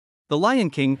The Lion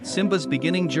King, Simba's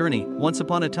beginning journey. Once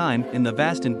upon a time, in the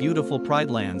vast and beautiful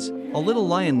Pride Lands, a little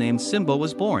lion named Simba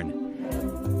was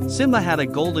born. Simba had a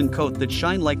golden coat that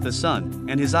shined like the sun,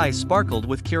 and his eyes sparkled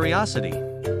with curiosity.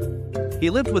 He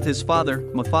lived with his father,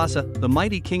 Mufasa, the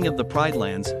mighty king of the Pride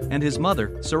Lands, and his mother,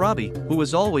 Sarabi, who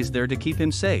was always there to keep him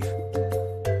safe.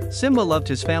 Simba loved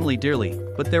his family dearly,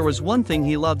 but there was one thing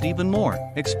he loved even more: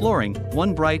 exploring.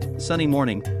 One bright, sunny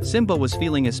morning, Simba was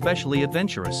feeling especially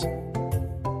adventurous.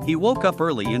 He woke up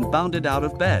early and bounded out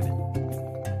of bed.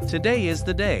 "Today is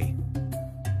the day,"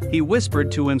 he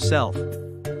whispered to himself.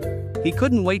 He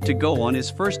couldn't wait to go on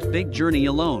his first big journey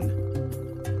alone.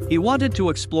 He wanted to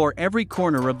explore every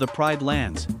corner of the Pride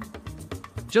Lands.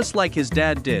 Just like his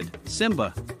dad did.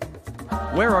 "Simba,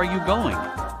 where are you going?"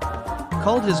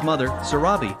 called his mother,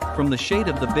 Sarabi, from the shade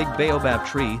of the big baobab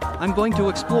tree. "I'm going to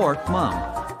explore, Mom,"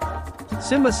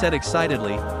 Simba said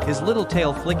excitedly, his little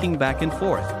tail flicking back and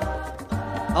forth.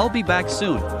 "I'll be back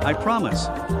soon, I promise."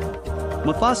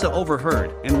 Mufasa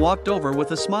overheard and walked over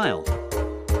with a smile.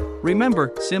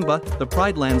 "Remember, Simba, the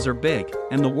Pride Lands are big,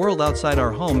 and the world outside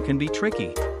our home can be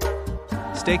tricky.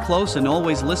 Stay close and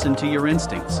always listen to your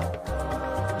instincts.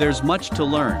 There's much to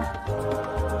learn."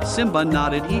 Simba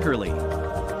nodded eagerly.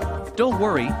 "Don't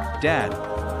worry, Dad.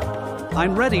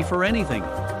 I'm ready for anything."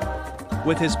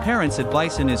 With his parents'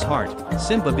 advice in his heart,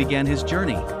 Simba began his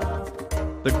journey.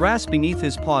 The grass beneath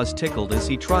his paws tickled as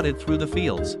he trotted through the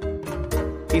fields.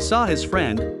 He saw his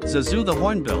friend, Zazu the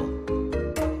hornbill,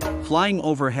 flying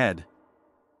overhead.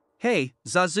 "Hey,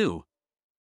 Zazu,"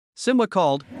 Simba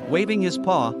called, waving his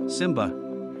paw. "Simba,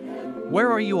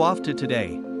 where are you off to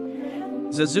today?"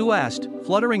 Zazu asked,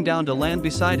 fluttering down to land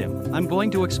beside him. "I'm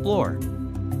going to explore.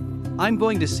 I'm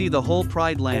going to see the whole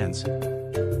Pride Lands,"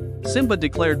 Simba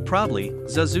declared proudly.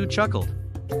 Zazu chuckled.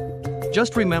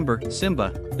 "Just remember,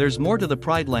 Simba, there's more to the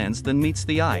Pride Lands than meets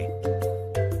the eye.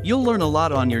 You'll learn a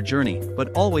lot on your journey,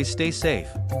 but always stay safe."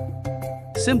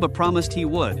 Simba promised he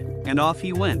would, and off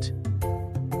he went.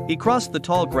 He crossed the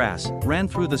tall grass, ran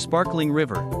through the sparkling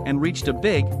river, and reached a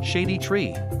big, shady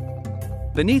tree.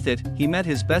 Beneath it, he met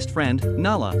his best friend,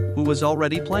 Nala, who was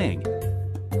already playing.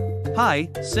 "Hi,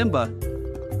 Simba.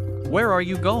 Where are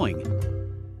you going?"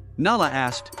 Nala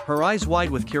asked, her eyes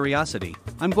wide with curiosity.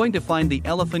 "I'm going to find the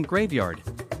elephant graveyard,"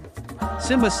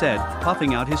 Simba said,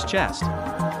 puffing out his chest.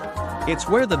 "It's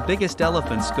where the biggest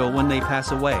elephants go when they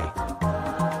pass away.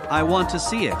 I want to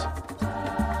see it."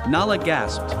 Nala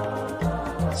gasped.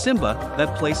 "Simba,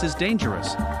 that place is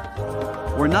dangerous.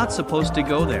 We're not supposed to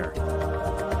go there."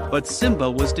 But Simba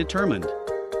was determined.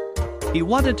 He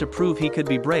wanted to prove he could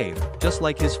be brave, just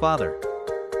like his father.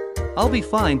 "I'll be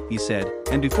fine," he said,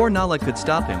 and before Nala could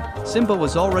stop him, Simba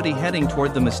was already heading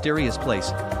toward the mysterious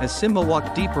place. As Simba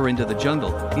walked deeper into the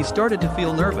jungle, he started to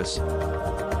feel nervous.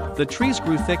 The trees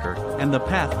grew thicker, and the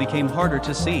path became harder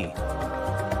to see.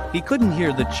 He couldn't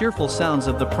hear the cheerful sounds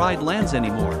of the Pride Lands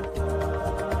anymore.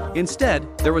 Instead,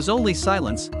 there was only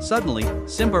silence. Suddenly,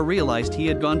 Simba realized he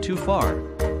had gone too far.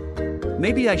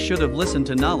 "Maybe I should have listened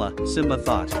to Nala," Simba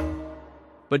thought.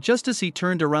 But just as he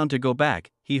turned around to go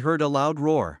back, he heard a loud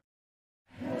roar.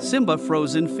 Simba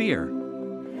froze in fear.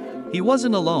 He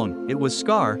wasn't alone. It was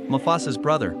Scar, Mufasa's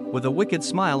brother, with a wicked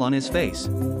smile on his face.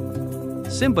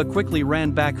 Simba quickly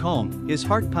ran back home, his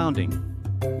heart pounding.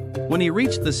 When he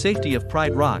reached the safety of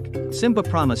Pride Rock, Simba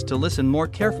promised to listen more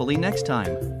carefully next time.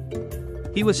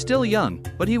 He was still young,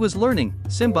 but he was learning.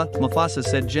 "Simba," Mufasa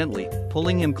said gently,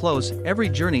 pulling him close, "every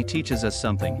journey teaches us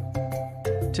something.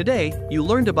 Today, you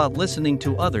learned about listening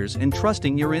to others and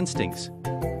trusting your instincts.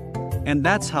 And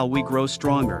that's how we grow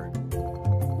stronger."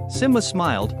 Simba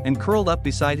smiled and curled up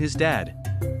beside his dad,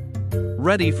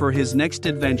 ready for his next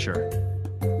adventure.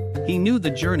 He knew the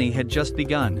journey had just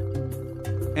begun.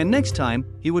 And next time,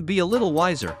 he would be a little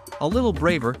wiser, a little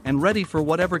braver, and ready for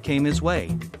whatever came his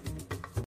way.